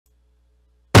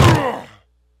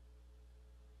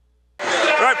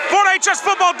Right,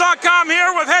 FHSFootball.com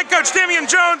here with head coach Dameon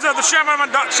Jones of the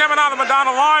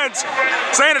Chaminade-Madonna Lions,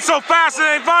 saying it's so fast it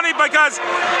ain't funny because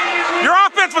your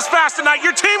offense was fast tonight,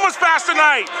 your team was fast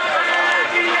tonight.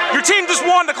 Your team just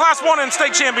won the Class 1 and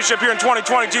state championship here in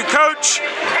 2022. Coach,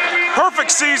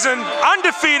 perfect season,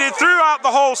 undefeated throughout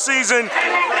the whole season.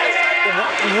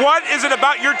 What is it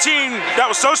about your team that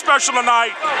was so special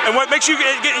tonight, and what makes you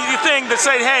think to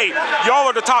say, hey, y'all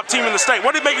are the top team in the state?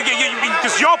 What did it make you get,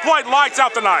 because y'all played lights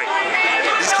out tonight?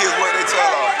 These kids work their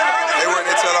tail off. They work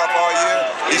their tail off all year.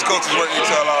 These coaches work their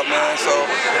tail off, man. So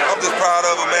I'm just proud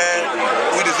of them,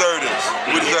 man. We deserve this.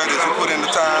 We deserve this. We put in the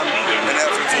time and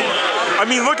effort for it. I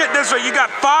mean, look at this, right? You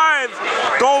got 5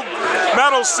 gold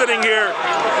medals sitting here.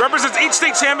 Represents each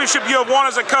state championship you have won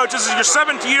as a coach. This is your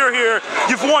 7th year here.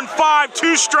 You've won 5,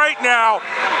 2 straight now.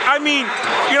 I mean,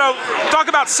 you know, talk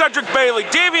about Cedric Bailey,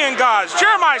 Davian Goss,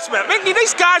 Jeremiah Smith.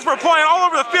 These guys were playing all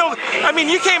over the field. I mean,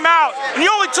 you came out and you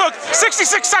only took 66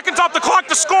 seconds off the clock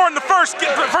to score in the first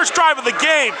drive of the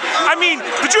game. I mean,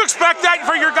 did you expect that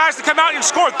for your guys to come out and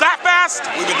score that fast?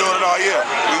 We've been doing it all year.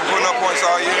 We've been putting up points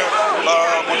all year.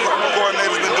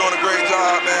 Coordinator's been doing a great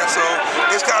job, man. So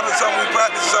it's kind of something we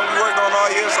practiced, something we worked on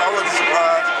all year. So I wasn't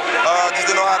surprised. Just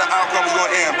didn't know how the outcome was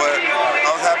going to end, but I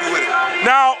was happy with it.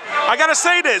 Now, I gotta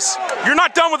say this: you're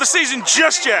not done with the season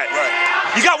just yet.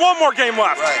 Right. You got one more game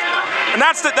left. Right. And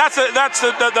that's the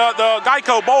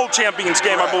Geico Bowl Champions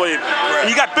game, right. I believe. Right. And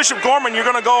you got Bishop Gorman. You're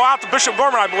gonna go out to Bishop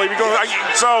Gorman, I believe. You're going.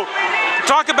 Yes. So,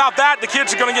 talk about that. The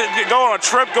kids are gonna go on a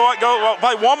trip, go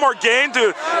play one more game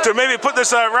to maybe put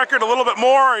this record a little bit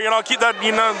more. You know, keep that.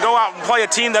 You know, go out and play a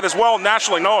team that is well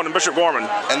nationally known in Bishop Gorman.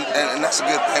 And that's a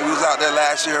good thing. We was out there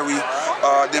last year. We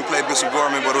didn't play Bishop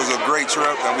Gorman, but it was a great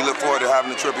trip, and we look forward to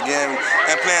having the trip again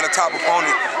and playing a top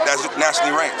opponent that's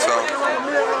nationally ranked. So,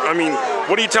 I mean,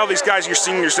 what do you tell these guys, your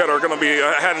seniors that are going to be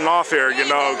heading off here? You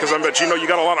know, because I bet you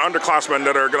got a lot of underclassmen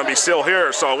that are going to be still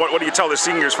here. So, what do you tell the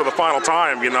seniors for the final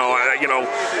time? You know,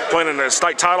 playing in a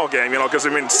state title game. You know, because I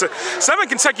mean, 7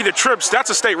 consecutive trips, that's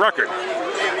a state record.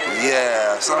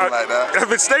 Yeah, something like that.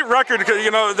 If it's state record, because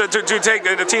to take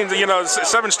the team,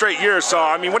 7 straight years. So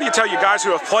I mean, what do you tell you guys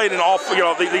who have played in all,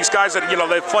 these guys that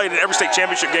they've played in every state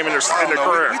championship game in their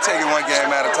career? We take it one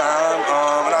game at a time,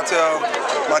 and I tell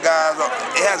my guys,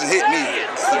 it hasn't hit me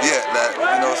yet that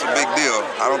it's a big deal.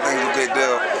 I don't think it's a big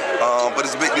deal, but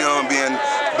it's a big deal in being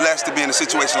blessed to be in a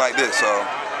situation like this. So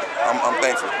I'm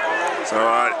thankful. So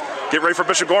get ready for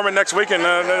Bishop Gorman next week, and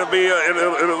it'll be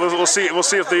we'll see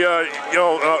if the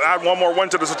add one more win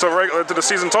to the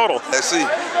season total. Let's see.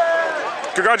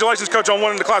 Congratulations, Coach, on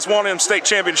winning the Class 1 and state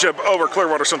championship over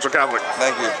Clearwater Central Catholic.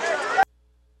 Thank you.